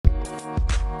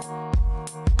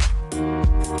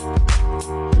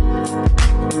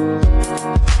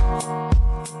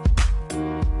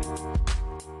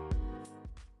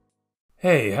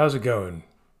Hey, how's it going?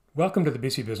 Welcome to the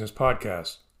BC Business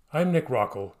Podcast. I'm Nick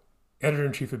Rockel,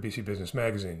 Editor-in-Chief of BC Business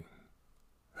Magazine.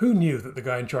 Who knew that the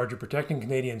guy in charge of protecting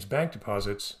Canadians' bank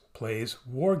deposits plays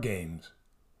war games?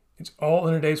 It's all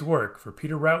in a day's work for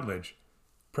Peter Routledge,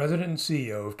 President and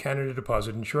CEO of Canada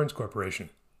Deposit Insurance Corporation.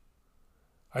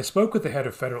 I spoke with the head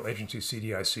of federal agency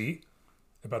CDIC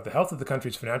about the health of the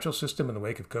country's financial system in the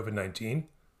wake of COVID-19,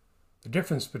 the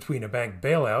difference between a bank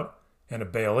bailout and a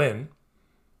bail-in,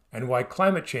 and why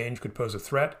climate change could pose a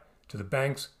threat to the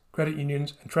banks, credit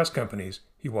unions, and trust companies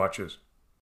he watches.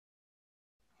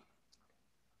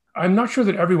 I'm not sure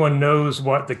that everyone knows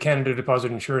what the Canada Deposit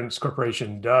Insurance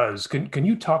Corporation does. Can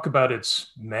you talk about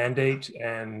its mandate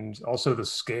and also the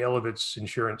scale of its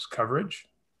insurance coverage?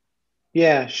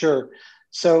 Yeah, sure.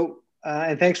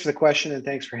 And thanks for the question and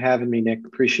thanks for having me, Nick.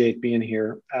 Appreciate being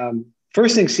here.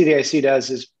 First thing CDIC does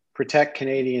is protect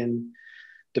Canadian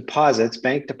deposits,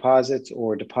 bank deposits,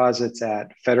 or deposits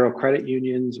at federal credit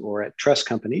unions or at trust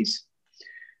companies,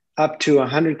 up to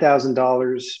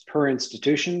 $100,000 per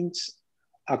institutions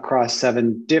across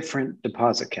 7 different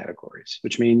deposit categories,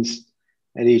 which means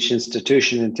at each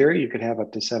institution, in theory, you could have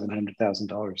up to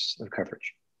 $700,000 of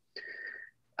coverage.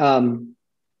 And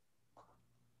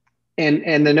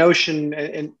the notion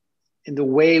and the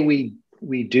way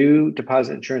we do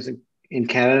deposit insurance in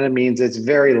Canada means it's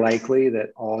very likely that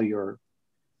all your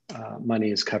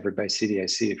money is covered by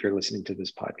CDIC if you're listening to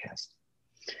this podcast.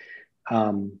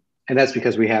 And that's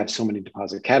because we have so many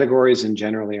deposit categories, and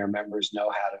generally our members know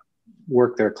how to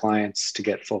work their clients to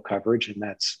get full coverage, and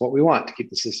that's what we want to keep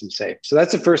the system safe. So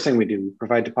that's the first thing we do. We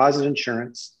provide deposit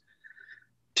insurance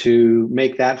to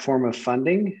make that form of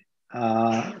funding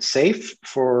safe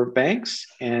for banks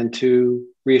and to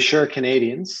reassure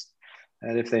Canadians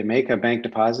that if they make a bank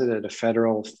deposit at a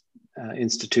federal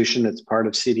institution that's part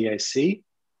of CDIC,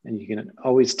 and you can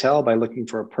always tell by looking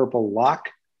for a purple lock,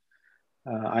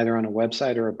 either on a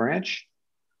website or a branch,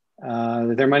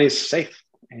 that their money is safe.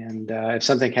 And if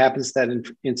something happens to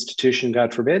that institution,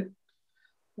 God forbid,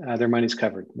 their money's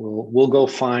covered. We'll go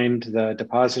find the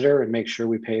depositor and make sure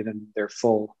we pay them their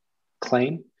full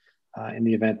claim in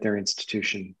the event their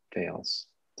institution fails.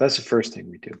 So that's the first thing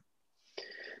we do.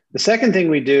 The second thing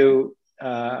we do,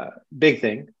 big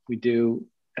thing we do,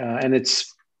 and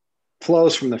it's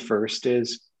flows from the first,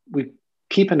 is we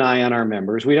keep an eye on our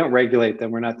members. We don't regulate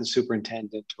them. We're not the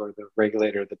superintendent or the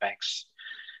regulator of the banks.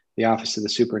 The Office of the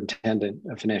Superintendent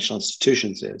of Financial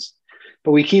Institutions is.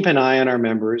 But we keep an eye on our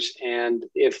members, and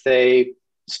if they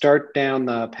start down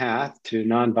the path to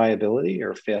non-viability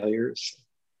or failures,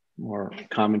 more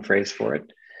common phrase for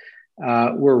it,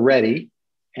 we're ready,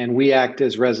 and we act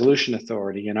as resolution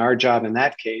authority. And our job in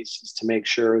that case is to make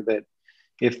sure that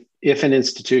if an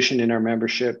institution in our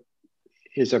membership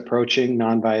is approaching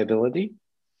non-viability,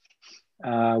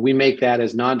 we make that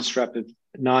as non-disruptive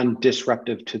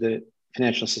to the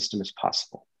financial system as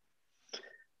possible.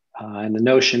 And the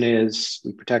notion is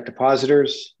we protect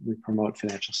depositors, we promote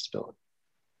financial stability.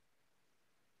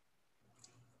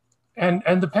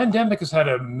 And the pandemic has had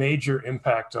a major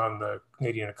impact on the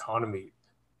Canadian economy.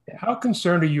 How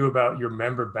concerned are you about your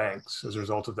member banks as a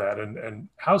result of that? And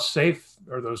how safe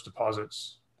are those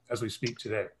deposits as we speak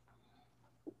today?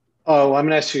 Oh, I'm going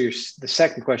to ask you the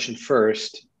second question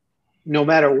first. No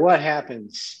matter what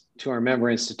happens to our member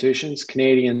institutions,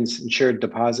 Canadians' insured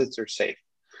deposits are safe.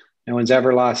 No one's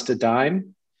ever lost a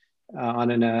dime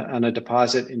on a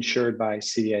deposit insured by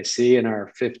CDIC in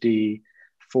our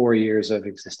 54 years of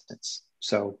existence.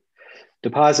 So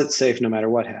deposits safe no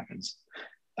matter what happens.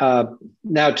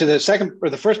 Now to the second or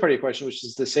the first part of your question, which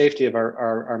is the safety of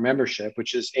our membership,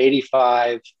 which is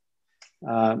 85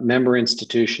 member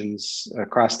institutions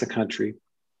across the country.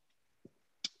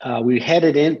 We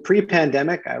headed in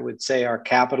pre-pandemic, I would say our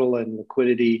capital and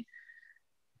liquidity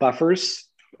buffers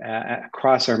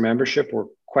across our membership were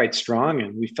quite strong,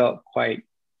 and we felt quite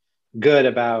good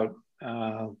about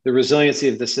the resiliency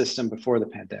of the system before the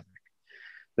pandemic.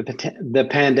 The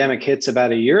pandemic hits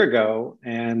about a year ago,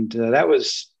 and that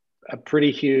was a pretty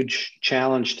huge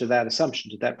challenge to that assumption,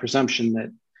 to that presumption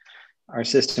that our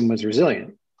system was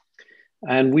resilient.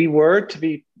 And we were, to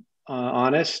be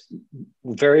honest,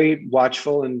 very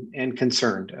watchful and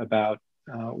concerned about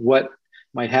what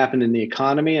might happen in the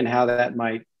economy and how that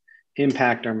might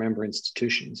impact our member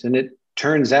institutions. And it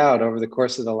turns out over the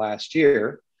course of the last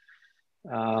year,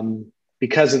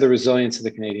 because of the resilience of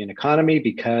the Canadian economy,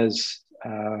 because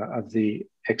of the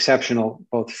exceptional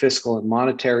both fiscal and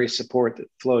monetary support that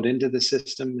flowed into the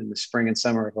system in the spring and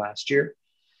summer of last year,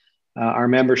 our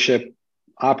membership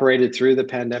operated through the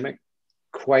pandemic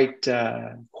quite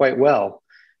well.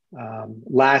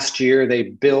 Last year, they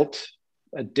built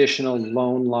additional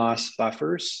loan loss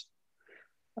buffers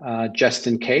just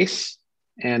in case.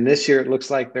 And this year, it looks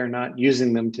like they're not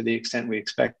using them to the extent we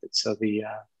expected. So the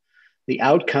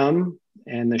outcome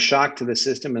and the shock to the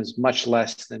system is much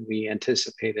less than we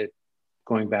anticipated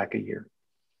going back a year.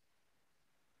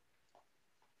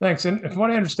 Thanks. And from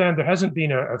what I understand, there hasn't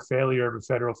been a failure of a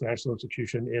federal financial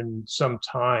institution in some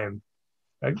time.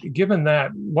 Given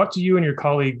that, what do you and your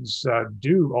colleagues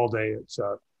do all day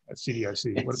at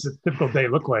CDIC? What does a typical day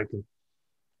look like?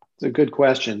 It's a good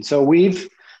question. So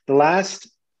the last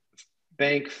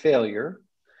bank failure,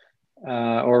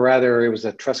 or rather it was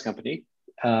a trust company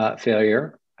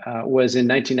failure, was in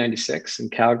 1996 in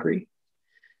Calgary,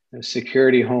 the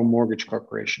Security Home Mortgage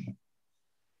Corporation.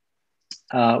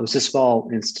 It was a small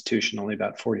institution, only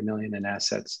about 40 million in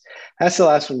assets. That's the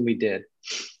last one we did.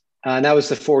 And that was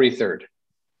the 43rd.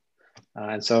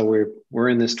 And so we're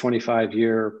in this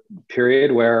 25-year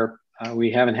period where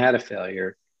we haven't had a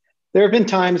failure. There have been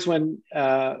times when,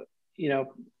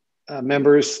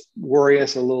 members worry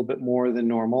us a little bit more than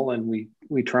normal, and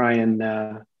we try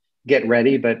and get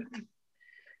ready. But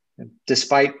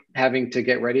despite having to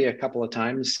get ready a couple of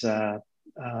times over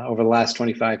the last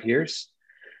 25 years,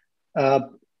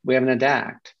 we haven't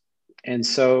adapt. And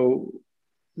so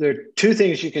there are two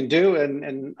things you can do.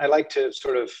 And I like to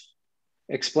sort of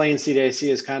explain CDIC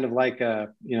as kind of like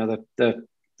the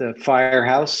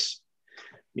firehouse,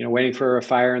 waiting for a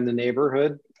fire in the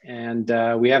neighborhood. And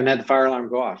we haven't had the fire alarm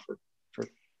go off for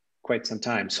quite some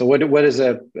time. So what does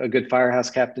a good firehouse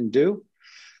captain do?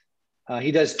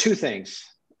 He does two things.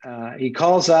 He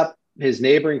calls up his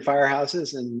neighboring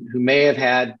firehouses and who may have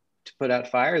had to put out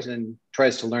fires and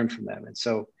tries to learn from them. And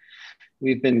so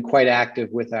we've been quite active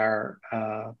with our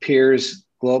peers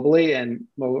globally and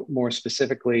more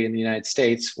specifically in the United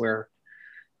States, where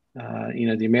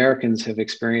the Americans have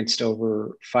experienced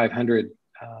over 500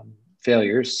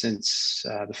 failures since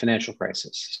the financial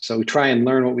crisis. So we try and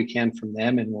learn what we can from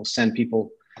them, and we'll send people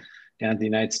down to the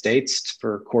United States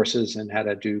for courses and how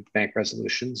to do bank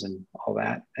resolutions and all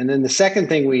that. And then the second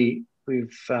thing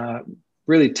we've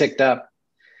really ticked up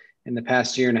in the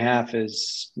past year and a half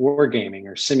is wargaming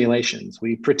or simulations.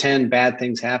 We pretend bad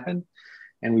things happen,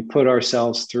 and we put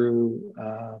ourselves through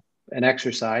an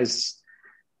exercise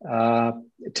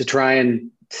to try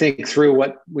and think through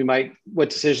what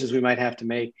decisions we might have to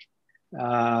make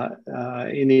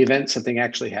in the event something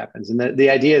actually happens. And the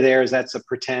idea there is that's a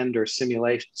pretend or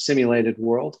simulated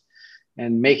world,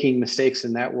 and making mistakes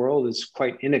in that world is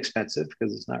quite inexpensive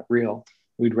because it's not real.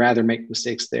 We'd rather make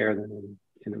mistakes there than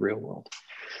in the real world.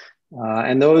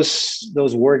 And those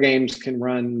war games can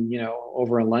run,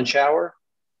 over a lunch hour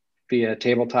via a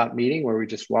tabletop meeting where we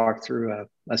just walk through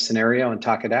a scenario and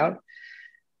talk it out,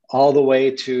 all the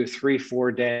way to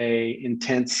 3-4 day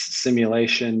intense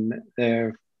simulation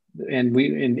there. And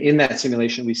in that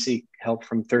simulation, we seek help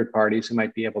from third parties who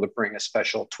might be able to bring a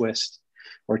special twist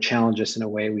or challenge us in a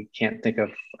way we can't think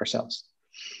of ourselves.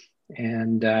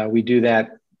 And we do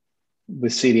that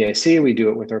with CDIC, we do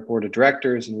it with our board of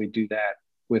directors, and we do that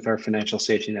with our financial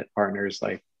safety net partners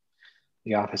like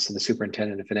the Office of the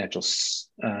Superintendent of Financial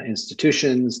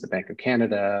Institutions, the Bank of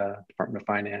Canada, Department of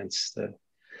Finance, the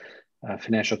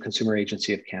Financial Consumer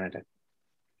Agency of Canada.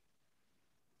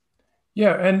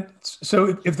 Yeah, and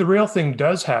so if the real thing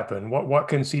does happen, what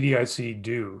can CDIC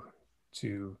do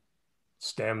to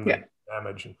stem the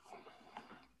damage?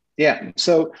 Yeah,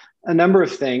 so a number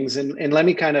of things, and let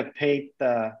me kind of paint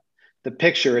the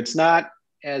picture. It's not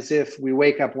as if we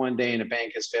wake up one day and a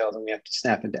bank has failed and we have to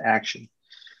snap into action.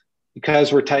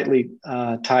 Because we're tightly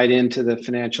tied into the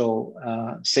financial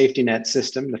safety net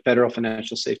system, the federal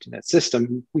financial safety net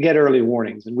system, we get early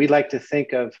warnings. And we like to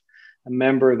think of a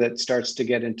member that starts to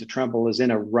get into trouble as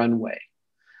in a runway.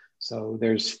 So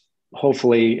there's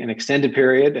hopefully an extended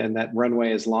period, and that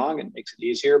runway is long and makes it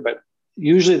easier, but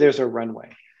usually there's a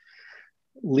runway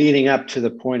leading up to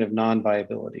the point of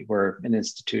non-viability where an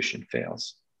institution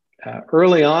fails.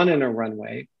 Early on in a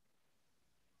runway,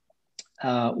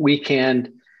 we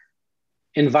can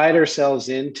invite ourselves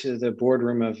into the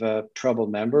boardroom of a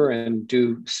troubled member and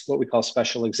do what we call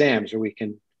special exams, where we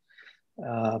can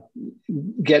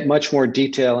get much more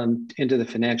detail into the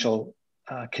financial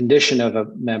condition of a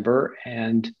member,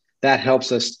 and that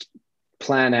helps us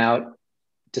plan out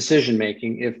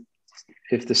decision-making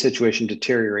if the situation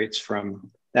deteriorates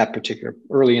from that particular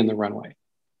early in the runway.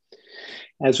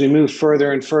 As we move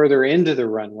further and further into the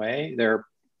runway, there are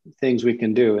things we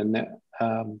can do. And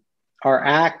our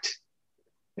act,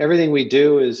 everything we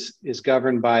do is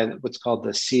governed by what's called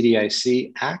the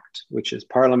CDIC Act, which is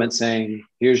Parliament saying,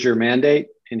 here's your mandate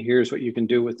and here's what you can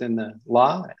do within the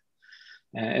law.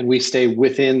 And we stay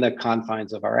within the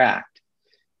confines of our act.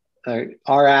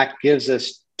 our act gives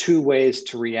us two ways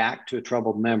to react to a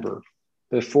troubled member: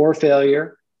 before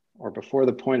failure, or before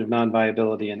the point of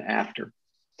non-viability, and after.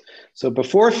 So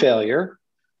before failure,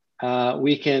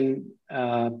 we can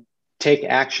take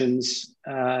actions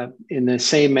in the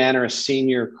same manner a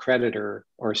senior creditor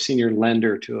or a senior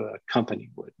lender to a company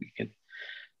would.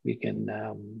 We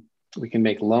can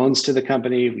make loans to the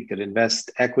company. We could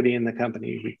invest equity in the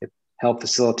company. We could help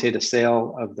facilitate a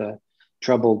sale of the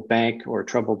troubled bank or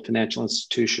troubled financial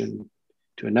institution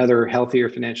to another healthier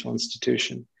financial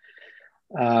institution.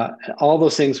 All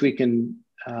those things we can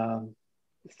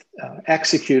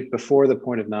execute before the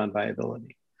point of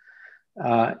non-viability.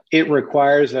 It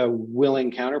requires a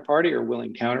willing counterparty or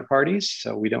willing counterparties,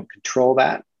 so we don't control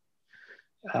that.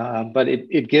 But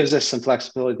it gives us some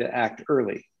flexibility to act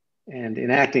early. And in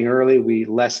acting early, we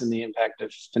lessen the impact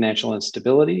of financial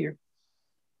instability,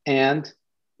 and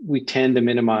we tend to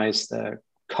minimize the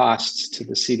costs to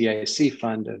the CDIC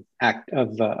fund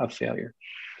of failure.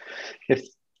 If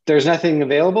there's nothing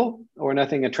available or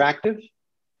nothing attractive,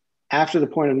 after the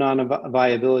point of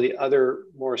non-viability, other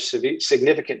more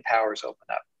significant powers open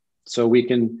up. So we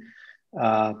can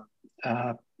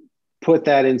put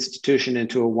that institution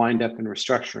into a wind-up and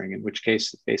restructuring, in which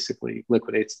case it basically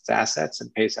liquidates its assets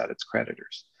and pays out its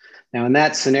creditors. Now, in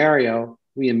that scenario,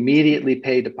 we immediately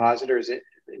pay depositors,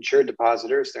 insured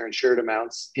depositors, their insured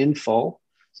amounts in full.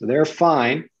 So they're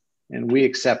fine, and we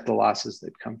accept the losses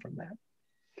that come from that.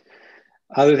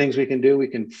 Other things we can do, we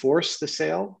can force the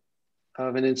sale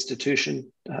of an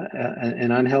institution,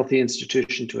 an unhealthy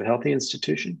institution, to a healthy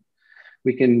institution.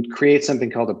 We can create something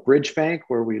called a bridge bank,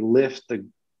 where we lift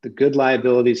the good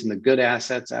liabilities and the good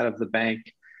assets out of the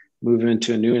bank, move them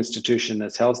into a new institution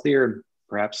that's healthier,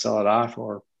 perhaps sell it off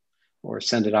or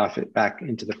send it off back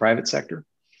into the private sector.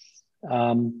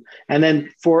 And then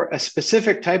for a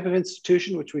specific type of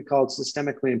institution, which we call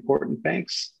systemically important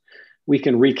banks, we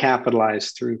can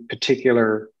recapitalize through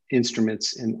particular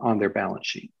instruments on their balance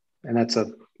sheet. And that's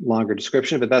a longer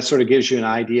description, but that sort of gives you an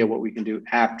idea what we can do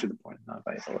after the point of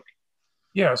non-viability.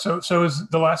 Yeah. So is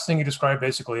the last thing you described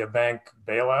basically a bank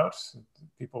bailout?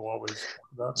 People always talk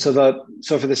about that.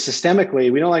 So for the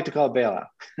systemically, we don't like to call it bailout.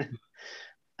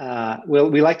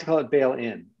 We like to call it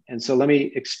bail-in. And so let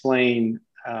me explain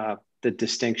the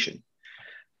distinction.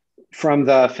 From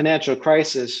the financial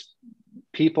crisis,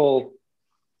 people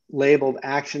labeled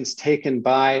actions taken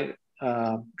by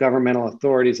governmental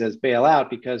authorities as bailout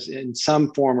because in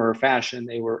some form or fashion,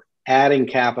 they were adding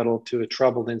capital to a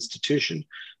troubled institution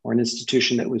or an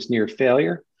institution that was near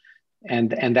failure.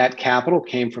 And that capital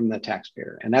came from the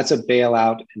taxpayer. And that's a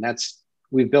bailout. And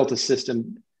we've built a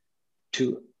system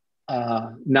to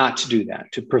not to do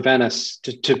that, to prevent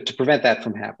that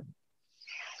from happening.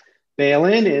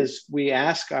 Bail-in is we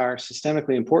ask our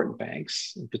systemically important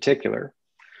banks in particular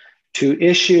to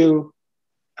issue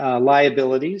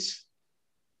liabilities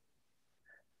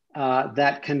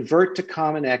that convert to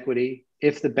common equity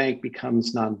if the bank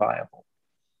becomes non-viable.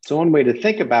 So one way to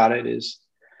think about it is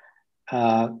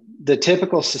the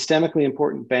typical systemically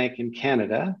important bank in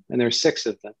Canada, and there are 6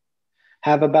 of them,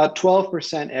 have about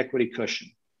 12% equity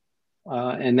cushion.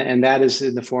 And that is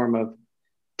in the form of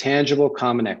tangible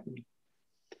common equity.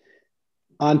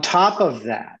 On top of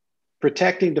that,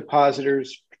 protecting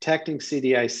depositors, protecting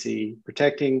CDIC,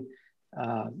 protecting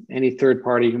any third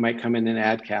party who might come in and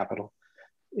add capital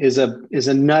is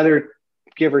another,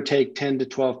 give or take, 10 to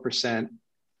 12%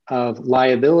 of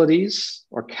liabilities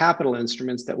or capital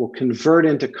instruments that will convert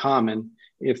into common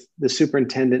if the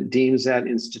superintendent deems that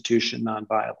institution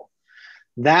non-viable.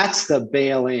 That's the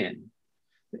bail-in.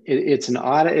 It's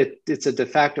a de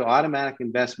facto automatic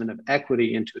investment of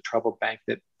equity into a troubled bank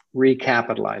that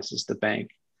recapitalizes the bank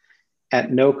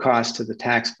at no cost to the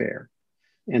taxpayer.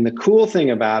 And the cool thing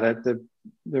about it,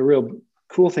 the real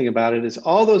cool thing about it is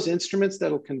all those instruments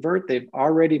that'll convert, they've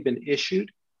already been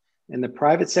issued, and the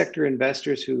private sector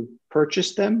investors who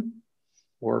purchased them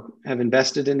or have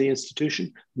invested in the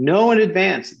institution know in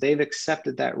advance they've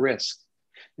accepted that risk.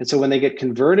 And so when they get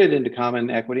converted into common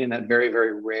equity in that very,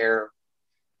 very rare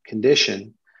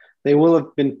condition, they will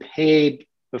have been paid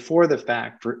before the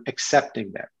fact for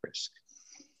accepting that risk.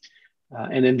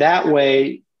 And in that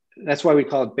way, that's why we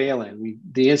call it bail-in.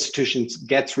 The institution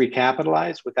gets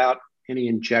recapitalized without any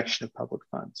injection of public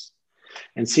funds.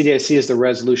 And CDIC is the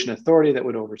resolution authority that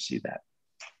would oversee that.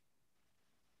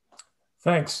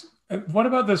 Thanks. What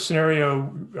about the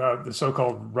scenario, the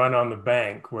so-called run on the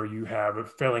bank, where you have a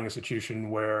failing institution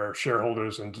where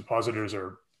shareholders and depositors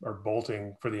are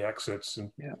bolting for the exits?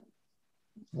 And yeah,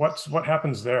 what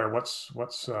happens there? What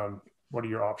are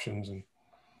your options? And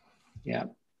yeah,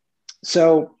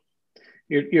 so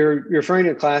you're referring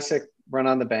to a classic run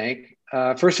on the bank.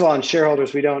 First of all, on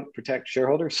shareholders, we don't protect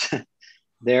shareholders.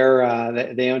 They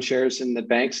own shares in the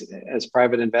banks as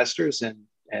private investors,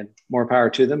 and more power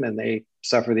to them, and they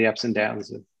suffer the ups and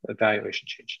downs of valuation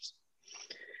changes.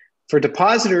 For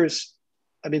depositors,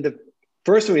 I mean, the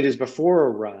first thing we do is before a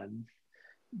run,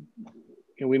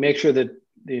 we make sure that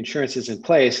the insurance is in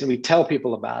place, and we tell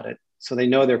people about it so they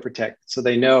know they're protected. So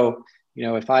they know,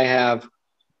 if I have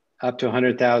up to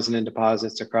 100,000 in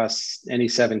deposits across any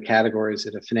 7 categories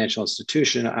at a financial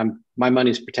institution, my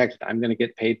money's protected. I'm going to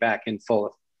get paid back in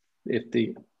full if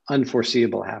the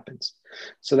unforeseeable happens.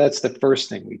 So that's the first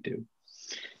thing we do.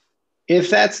 If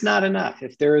that's not enough,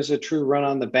 if there is a true run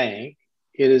on the bank,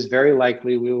 it is very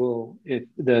likely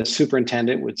the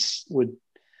superintendent would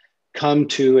come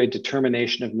to a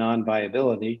determination of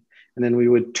non-viability, and then we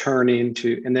would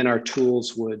and then our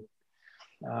tools would,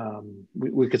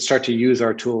 we could start to use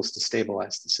our tools to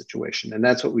stabilize the situation. And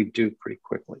that's what we do pretty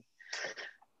quickly.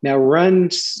 Now,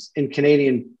 runs in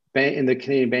the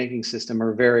Canadian banking system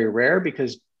are very rare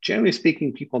because generally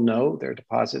speaking, people know their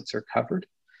deposits are covered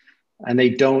and they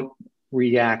don't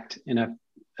react in a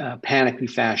panicky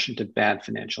fashion to bad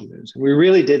financial news. And we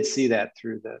really did see that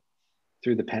through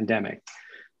the pandemic.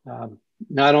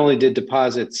 Not only did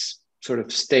deposits sort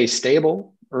of stay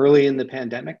stable early in the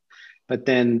pandemic, but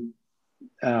then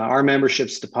our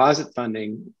membership's deposit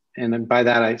funding, and by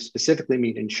that I specifically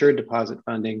mean insured deposit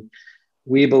funding,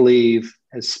 we believe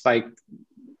has spiked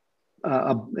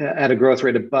at a growth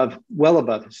rate well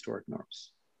above historic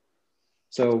norms.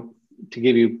 So to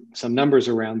give you some numbers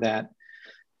around that,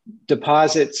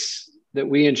 deposits that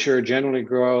we insure generally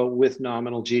grow with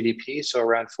nominal GDP, so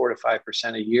around 4 to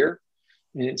 5% a year.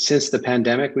 And since the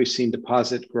pandemic, we've seen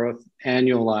deposit growth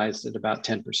annualized at about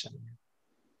 10%.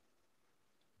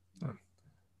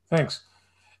 Thanks.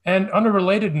 And on a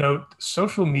related note,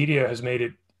 social media has made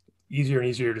it easier and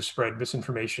easier to spread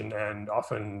misinformation and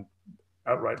often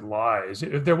outright lies.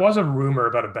 If there was a rumor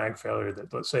about a bank failure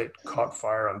that, let's say, it caught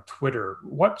fire on Twitter,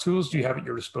 what tools do you have at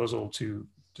your disposal to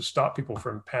stop people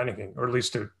from panicking, or at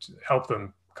least to help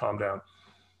them calm down?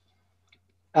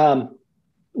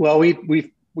 Well,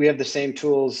 we have the same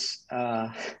tools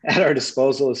at our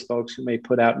disposal as folks who may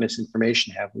put out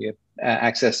misinformation have. We have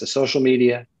access to social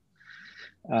media.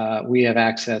 We have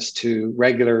access to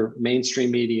regular mainstream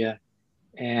media.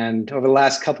 And over the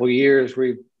last couple of years,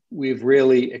 we've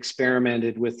really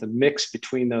experimented with the mix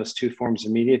between those two forms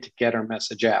of media to get our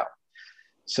message out.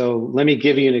 So let me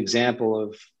give you an example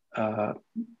of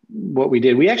what we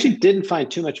did. We actually didn't find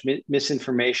too much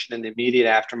misinformation in the immediate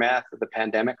aftermath of the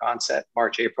pandemic onset,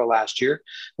 March, April last year,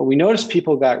 but we noticed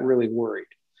people got really worried.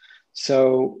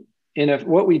 So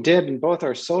what we did in both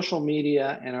our social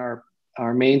media and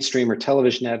our mainstream or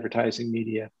television advertising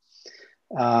media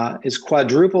is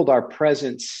quadrupled our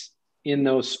presence in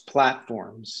those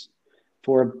platforms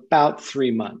for about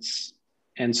 3 months.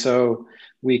 And so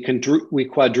we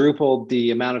quadrupled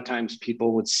the amount of times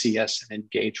people would see us and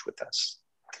engage with us.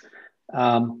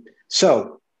 And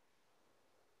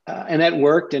that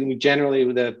worked. And we generally,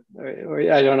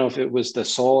 I don't know if it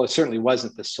certainly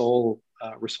wasn't the sole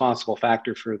responsible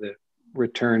factor for the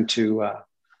return to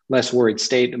less worried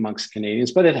state amongst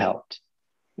Canadians, but it helped.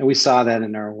 And we saw that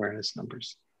in our awareness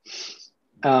numbers.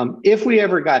 If we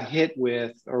ever got hit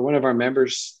with, or one of our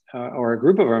members or a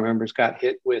group of our members got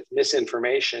hit with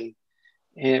misinformation,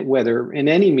 whether in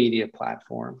any media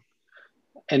platform,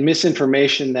 and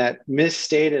misinformation that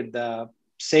misstated the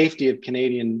safety of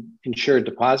Canadian insured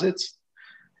deposits,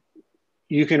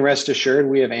 you can rest assured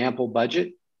we have ample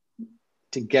budget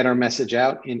to get our message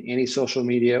out in any social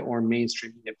media or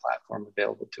mainstream media platform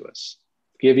available to us.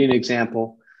 Give you an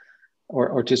example,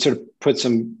 or to sort of put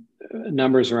some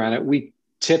numbers around it, we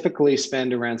typically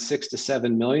spend around 6 to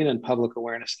 7 million in public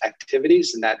awareness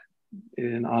activities,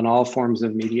 and on all forms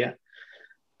of media.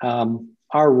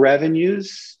 Our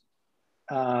revenues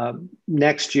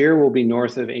next year will be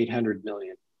north of 800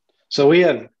 million. So we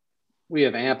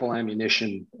have ample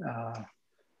ammunition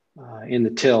in the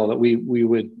till that we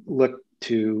would look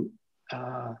to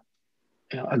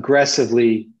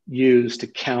aggressively use to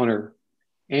counter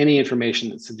any information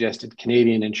that suggested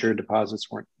Canadian insured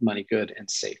deposits weren't money good and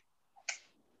safe.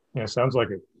 Yeah, sounds like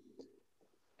it.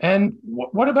 And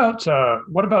what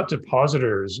about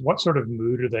depositors? What sort of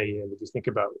mood are they in? If you think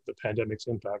about the pandemic's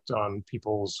impact on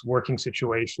people's working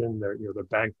situation, their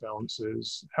bank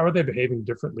balances, how are they behaving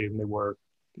differently than they were,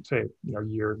 say, a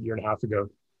year and a half ago?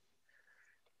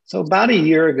 So about a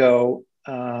year ago,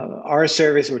 our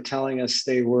surveys were telling us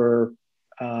they were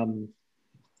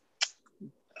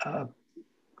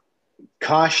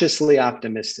cautiously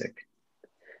optimistic.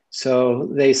 So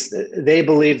they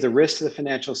believe the risk to the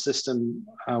financial system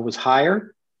was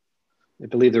higher. They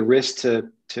believe the risk to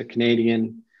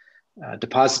Canadian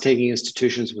deposit-taking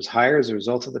institutions was higher as a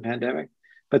result of the pandemic,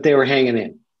 but they were hanging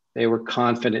in. They were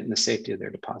confident in the safety of their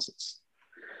deposits.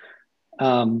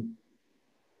 But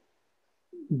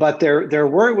their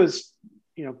worry was,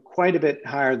 quite a bit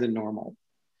higher than normal.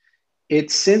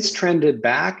 It's since trended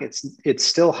back. It's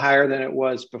still higher than it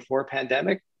was before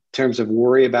pandemic in terms of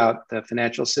worry about the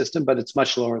financial system, but it's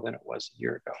much lower than it was a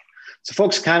year ago. So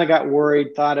folks kind of got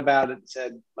worried, thought about it, and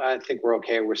said, I think we're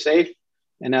okay, we're safe.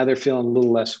 And now they're feeling a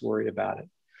little less worried about it.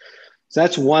 So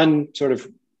that's one sort of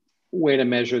way to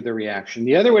measure the reaction.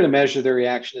 The other way to measure the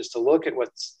reaction is to look at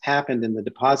what's happened in the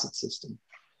deposit system.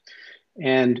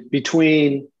 And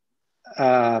between,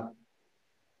 I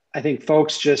think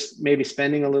folks just maybe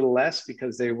spending a little less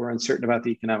because they were uncertain about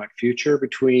the economic future,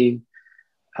 between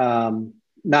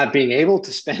not being able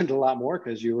to spend a lot more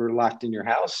because you were locked in your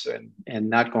house and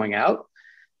not going out,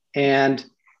 and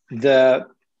the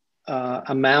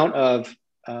amount of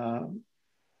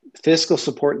fiscal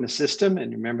support in the system.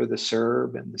 And remember, the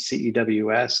CERB and the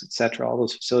CEWS, et cetera, all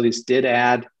those facilities did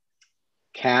add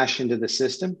cash into the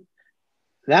system.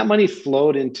 That money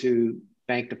flowed into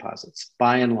bank deposits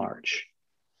by and large.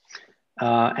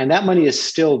 And that money is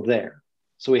still there.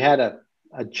 So we had a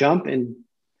jump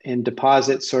in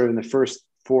deposits sort of in the first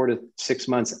 4 to 6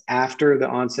 months after the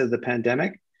onset of the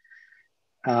pandemic.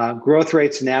 Growth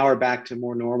rates now are back to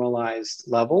more normalized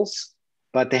levels,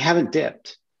 but they haven't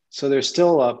dipped. So there's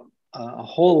still a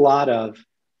whole lot of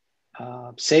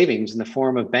savings in the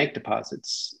form of bank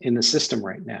deposits in the system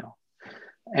right now.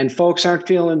 And folks aren't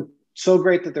feeling so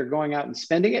great that they're going out and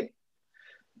spending it.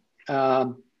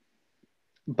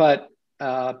 But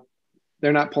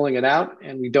they're not pulling it out,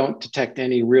 and we don't detect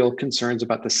any real concerns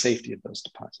about the safety of those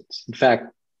deposits. In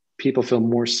fact, people feel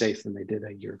more safe than they did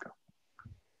a year ago.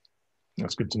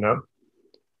 That's good to know.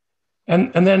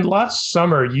 And then last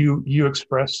summer, you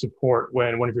expressed support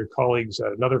when one of your colleagues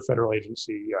at another federal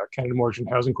agency, Canada Mortgage and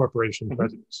Housing Corporation,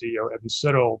 President and CEO Evan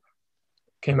Siddle,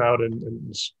 came out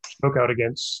and spoke out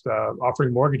against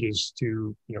offering mortgages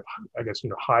to,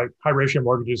 high ratio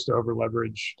mortgages to over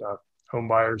leveraged home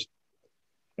buyers.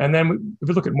 And then if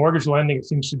we look at mortgage lending, it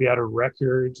seems to be at a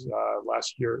record.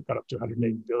 Last year, it got up to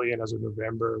 $108 billion as of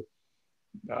November,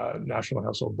 national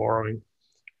household borrowing.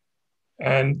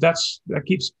 And that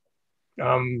keeps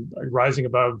rising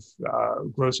above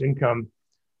gross income.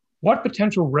 What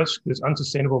potential risk does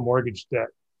unsustainable mortgage debt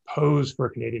pose for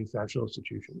Canadian financial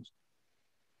institutions?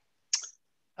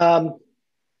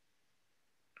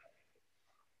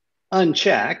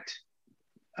 Unchecked,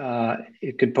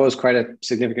 it could pose quite a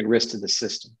significant risk to the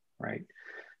system, right?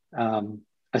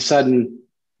 A sudden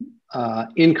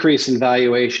increase in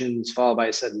valuations followed by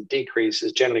a sudden decrease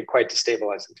is generally quite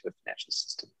destabilizing to the financial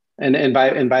system. And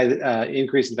by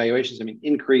increase in valuations, I mean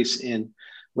increase in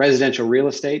residential real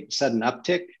estate, sudden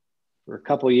uptick for a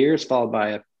couple of years, followed by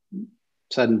a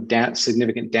sudden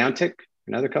significant downtick for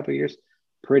another couple of years,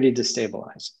 pretty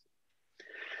destabilizing.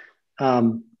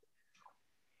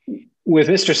 With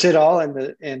Mr. Siddall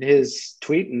and his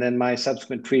tweet, and then my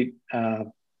subsequent tweet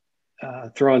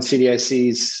throwing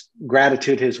CDIC's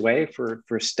gratitude his way for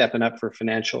stepping up for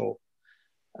financial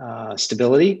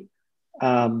stability,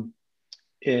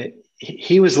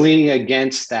 he was leaning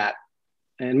against that.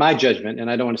 In my judgment, and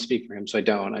I don't want to speak for him, so I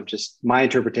don't. My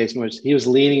interpretation was he was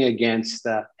leaning against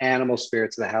the animal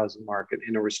spirits of the housing market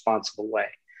in a responsible way.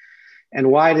 And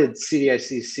why did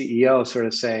CDIC's CEO sort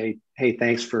of say, "Hey,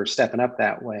 thanks for stepping up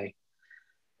that way"?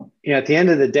 At the end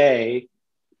of the day,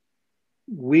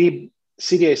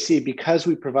 CDIC, because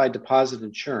we provide deposit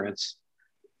insurance,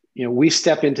 we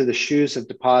step into the shoes of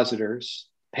depositors,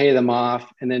 pay them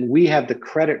off, and then we have the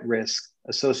credit risk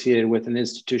associated with an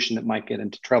institution that might get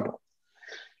into trouble.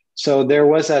 So there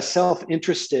was a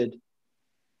self-interested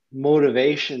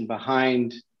motivation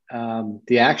behind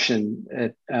the action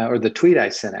or the tweet I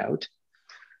sent out,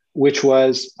 which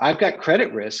was, I've got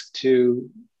credit risk to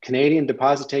Canadian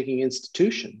deposit-taking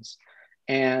institutions,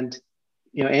 and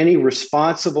any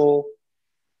responsible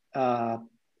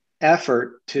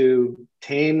effort to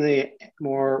tame the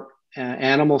more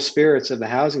animal spirits of the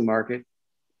housing market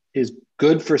is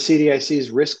good for CDIC's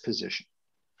risk position.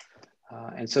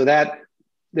 And so that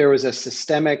there was a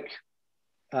systemic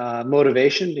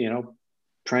motivation,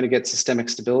 trying to get systemic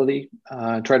stability,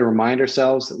 try to remind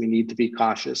ourselves that we need to be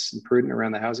cautious and prudent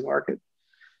around the housing market.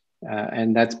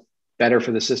 And that's better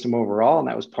for the system overall. And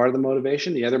that was part of the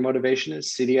motivation. The other motivation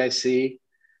is CDIC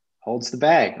holds the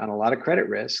bag on a lot of credit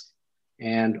risk,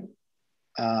 and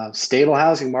stable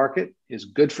housing market is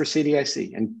good for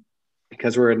CDIC. And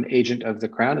because we're an agent of the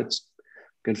Crown, it's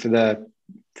good for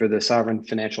the sovereign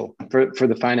financial, for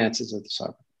the finances of the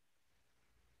sovereign.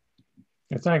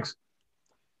 Yeah, thanks.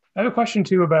 I have a question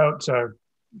too about a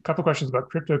couple of questions about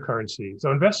cryptocurrency.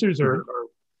 So investors are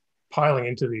piling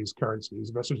into these currencies,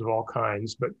 investors of all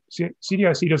kinds, but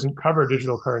CDIC doesn't cover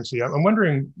digital currency. I'm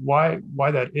wondering why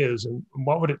that is, and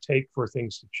what would it take for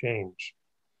things to change?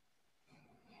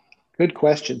 Good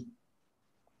question.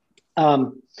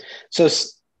 So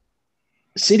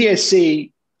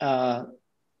CDIC, up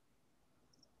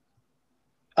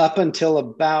until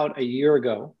about a year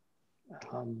ago,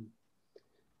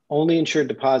 only insured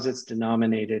deposits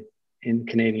denominated in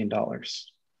Canadian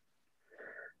dollars.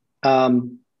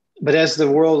 But as the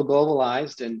world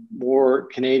globalized and more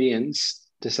Canadians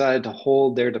decided to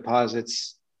hold their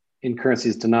deposits in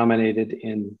currencies denominated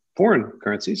in foreign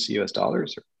currencies, US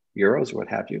dollars or euros or what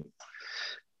have you,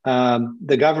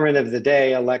 the government of the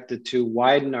day elected to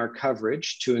widen our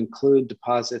coverage to include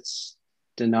deposits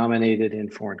denominated in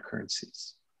foreign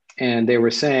currencies. And they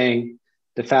were saying,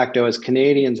 de facto, as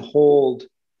Canadians hold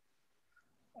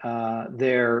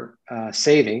their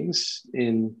savings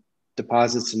in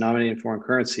deposits denominated in foreign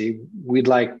currency, we'd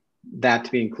like that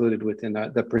to be included within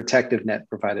the protective net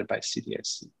provided by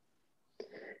CDIC.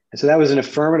 And so that was an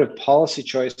affirmative policy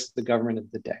choice of the government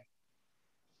of the day.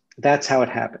 That's how it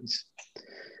happens.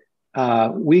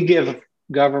 We give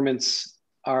governments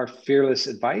our fearless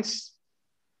advice,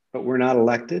 but we're not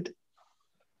elected.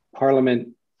 Parliament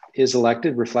is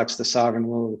elected, reflects the sovereign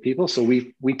will of the people. So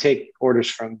we take orders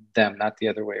from them, not the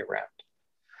other way around.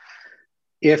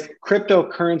 If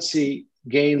cryptocurrency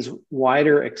gains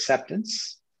wider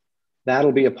acceptance,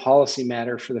 that'll be a policy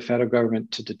matter for the federal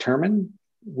government to determine.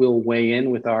 We'll weigh in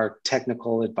with our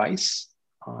technical advice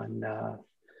on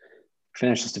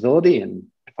financial stability and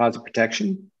deposit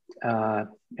protection. And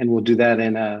we'll do that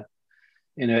in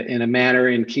a manner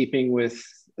in keeping with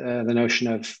the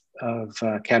notion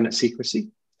of cabinet secrecy.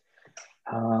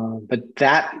 But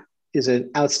that is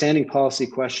an outstanding policy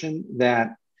question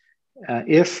that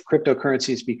if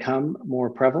cryptocurrencies become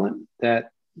more prevalent, that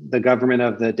the government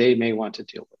of the day may want to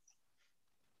deal with.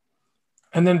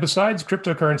 And then besides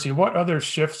cryptocurrency, what other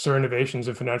shifts or innovations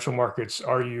in financial markets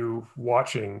are you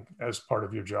watching as part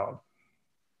of your job?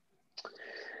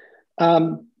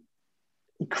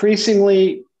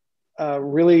 Increasingly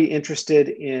really interested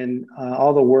in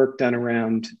all the work done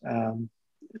around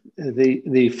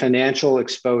the financial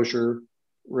exposure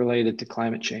related to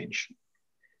climate change.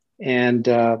 And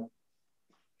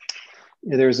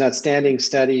there was an outstanding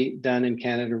study done in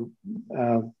Canada,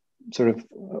 sort of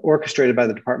orchestrated by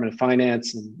the Department of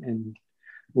Finance and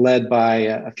led by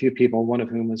a few people, one of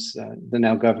whom was the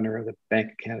now governor of the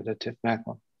Bank of Canada, Tiff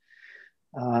Macklem.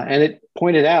 And it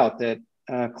pointed out that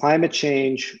climate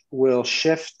change will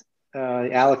shift the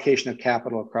allocation of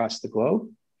capital across the globe.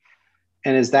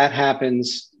 And as that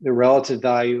happens, the relative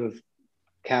value of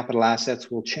capital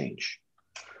assets will change.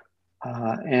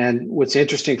 And what's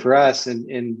interesting for us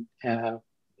in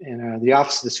the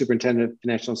Office of the Superintendent of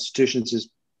Financial Institutions is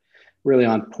really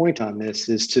on point on this,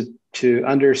 is to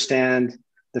understand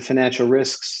the financial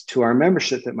risks to our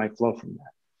membership that might flow from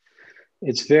that.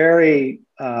 It's very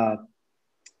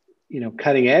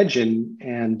cutting edge,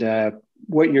 and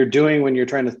what you're doing when you're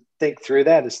trying to think through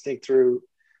that is think through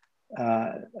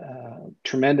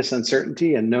tremendous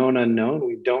uncertainty and known unknown.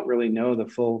 We don't really know the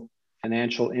full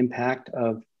financial impact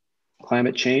of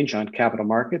climate change on capital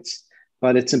markets,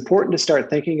 but it's important to start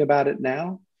thinking about it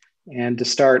now and to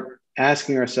start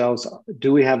asking ourselves,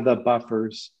 do we have the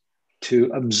buffers to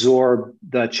absorb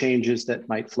the changes that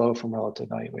might flow from relative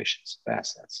valuations of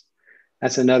assets?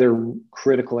 That's another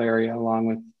critical area, along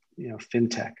with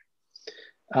fintech.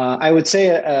 I would say,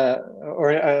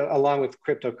 along with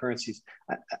cryptocurrencies.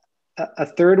 A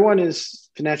third one is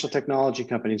financial technology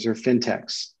companies or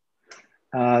fintechs.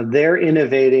 They're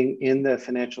innovating in the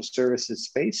financial services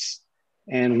space,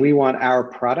 and we want our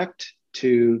product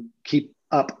to keep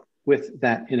up with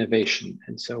that innovation.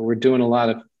 And so we're doing a lot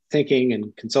of thinking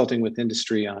and consulting with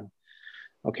industry on,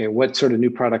 okay, what sort of new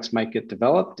products might get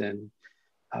developed, and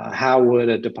how would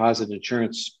a deposit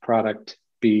insurance product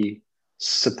be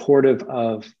supportive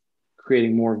of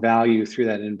creating more value through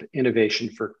that innovation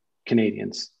for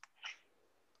Canadians.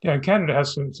 Yeah, and Canada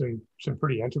has some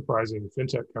pretty enterprising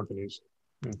fintech companies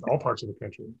in all parts of the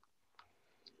country.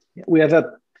 We have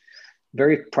a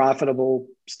very profitable,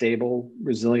 stable,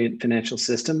 resilient financial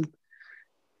system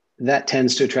that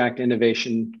tends to attract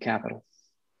innovation capital.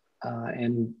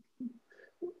 And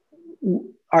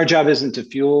our job isn't to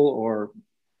fuel or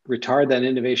retard that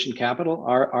innovation capital.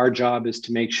 Our job is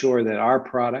to make sure that our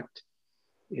product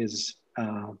is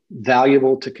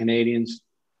valuable to Canadians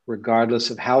regardless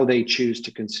of how they choose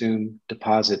to consume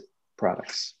deposit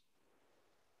products.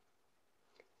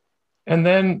 And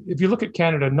then if you look at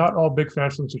Canada, not all big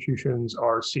financial institutions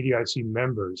are CDIC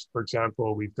members. For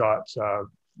example, we've got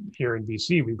here in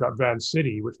BC, we've got Van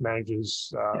City, which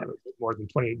manages more than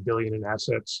 28 billion in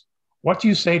assets. What do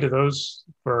you say to those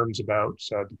firms about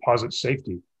deposit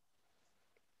safety?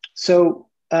 So,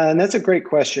 and that's a great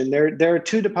question. There are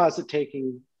two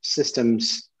deposit-taking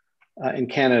systems in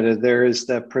Canada. There is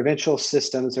the provincial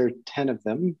systems, there are 10 of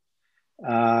them,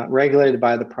 regulated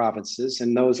by the provinces,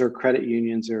 and those are credit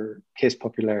unions or caisse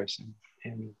populaires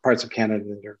in parts of Canada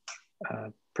that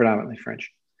are predominantly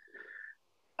French.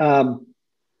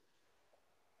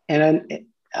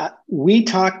 We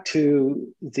talk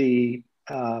to the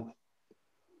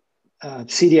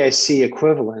CDIC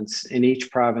equivalents in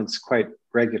each province quite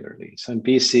regularly. So in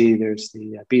BC, there's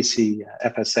the BC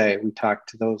FSA. We talk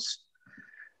to those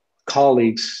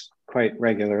colleagues quite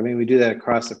regularly. We do that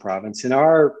across the province. And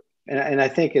I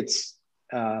think it's,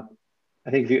 I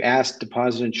think if you ask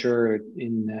deposit insurer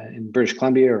in British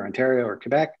Columbia or Ontario or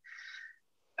Quebec,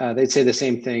 they'd say the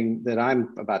same thing that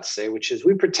I'm about to say, which is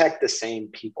we protect the same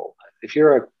people. If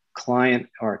you're a client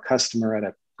or a customer at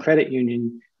a credit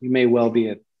union, you may well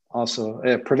be also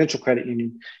a provincial credit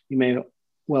union. You may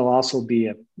well also be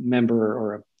a member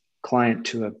or a client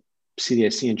to a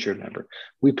CDIC insured member.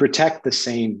 We protect the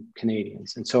same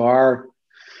Canadians. And so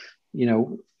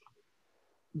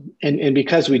and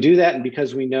because we do that, and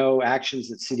because we know actions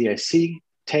that CDIC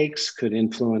takes could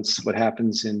influence what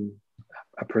happens in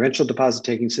a provincial deposit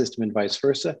taking system and vice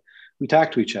versa, we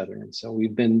talk to each other. And so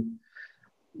we've been,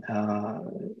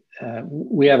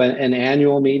 we have an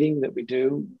annual meeting that we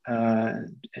do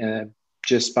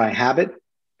just by habit.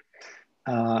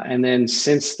 And then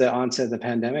since the onset of the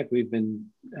pandemic, we've been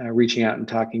reaching out and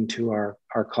talking to our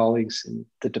colleagues in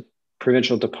the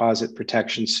provincial deposit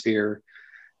protection sphere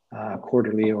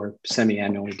quarterly or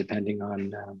semi-annually, depending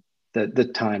on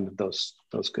the time of those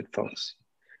good folks.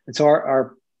 And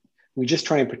so we just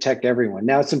try and protect everyone.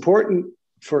 Now, it's important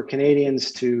for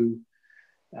Canadians to,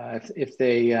 if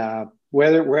they,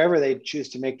 wherever they choose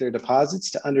to make their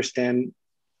deposits, to understand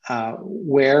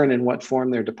where and in what form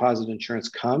their deposit insurance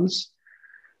comes.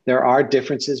 There are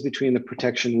differences between the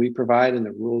protection we provide and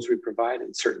the rules we provide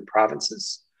in certain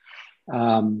provinces.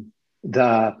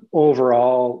 The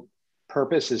overall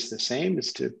purpose is the same,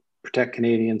 is to protect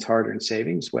Canadians' hard-earned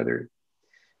savings, whether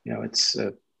it's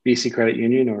a BC credit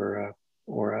union or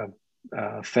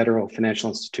a federal financial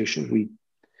institution.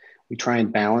 We try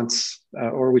and balance,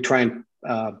 or we try and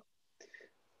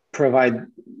provide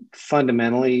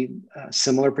fundamentally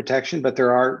similar protection, but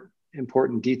there are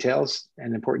important details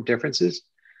and important differences.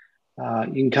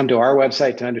 You can come to our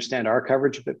website to understand our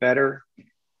coverage a bit better.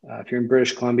 If you're in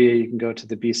British Columbia, you can go to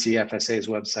the BC FSA's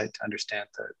website to understand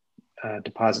the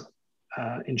deposit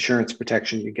insurance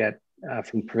protection you get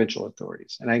from provincial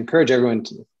authorities. And I encourage everyone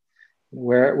to,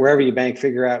 wherever you bank,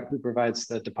 figure out who provides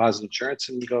the deposit insurance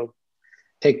and go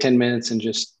take 10 minutes and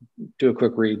just do a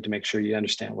quick read to make sure you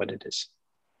understand what it is.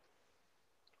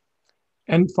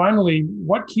 And finally,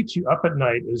 what keeps you up at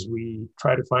night as we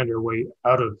try to find our way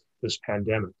out of this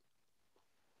pandemic?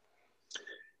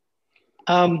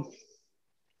 I'd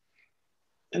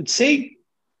say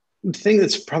the thing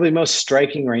that's probably most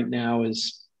striking right now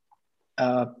is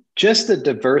just the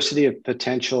diversity of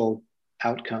potential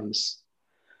outcomes.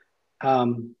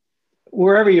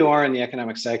 Wherever you are in the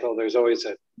economic cycle, there's always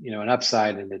an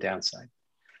upside and a downside.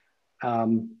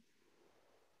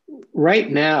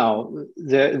 Right now,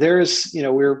 there's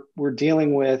we're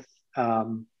dealing with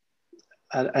an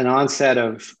onset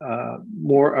of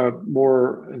more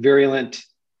virulent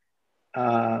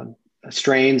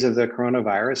strains of the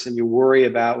coronavirus, and you worry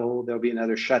about, well, there'll be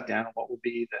another shutdown. What will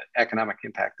be the economic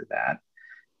impact of that?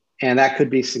 And that could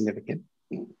be significant.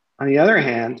 On the other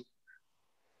hand,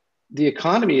 the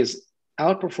economy is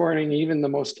outperforming even the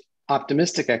most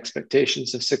optimistic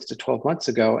expectations of 6 to 12 months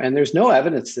ago, and there's no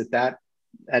evidence that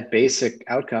basic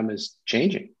outcome is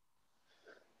changing.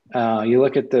 You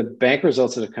look at the bank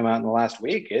results that have come out in the last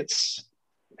week, it's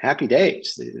happy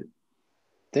days.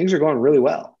 Things are going really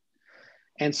well.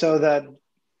 And so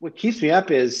what keeps me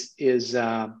up is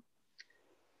I'm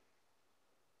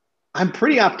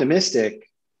pretty optimistic.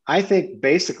 I think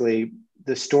basically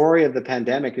the story of the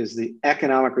pandemic is the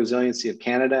economic resiliency of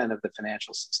Canada and of the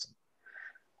financial system.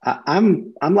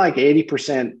 I'm like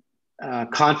 80%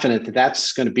 confident that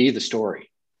that's going to be the story.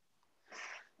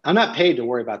 I'm not paid to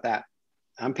worry about that.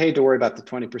 I'm paid to worry about the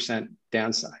 20%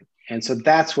 downside. And so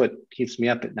that's what keeps me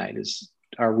up at night is,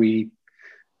 are we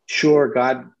sure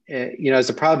God, as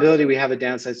the probability we have a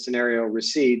downside scenario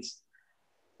recedes,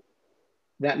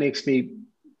 that makes me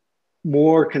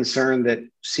more concerned that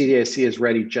CDIC is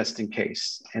ready just in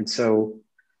case. And so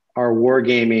our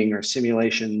wargaming or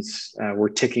simulations, we're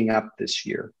ticking up this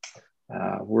year.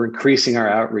 We're increasing our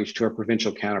outreach to our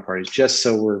provincial counterparties just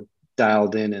so we're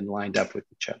dialed in and lined up with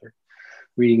each other.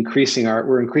 We're increasing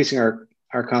our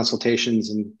consultations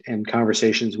and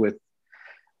conversations with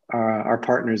our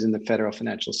partners in the federal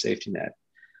financial safety net.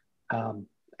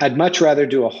 I'd much rather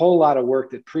do a whole lot of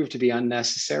work that proved to be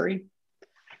unnecessary,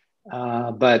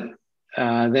 but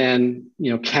then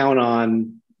count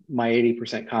on my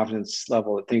 80% confidence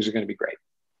level that things are going to be great.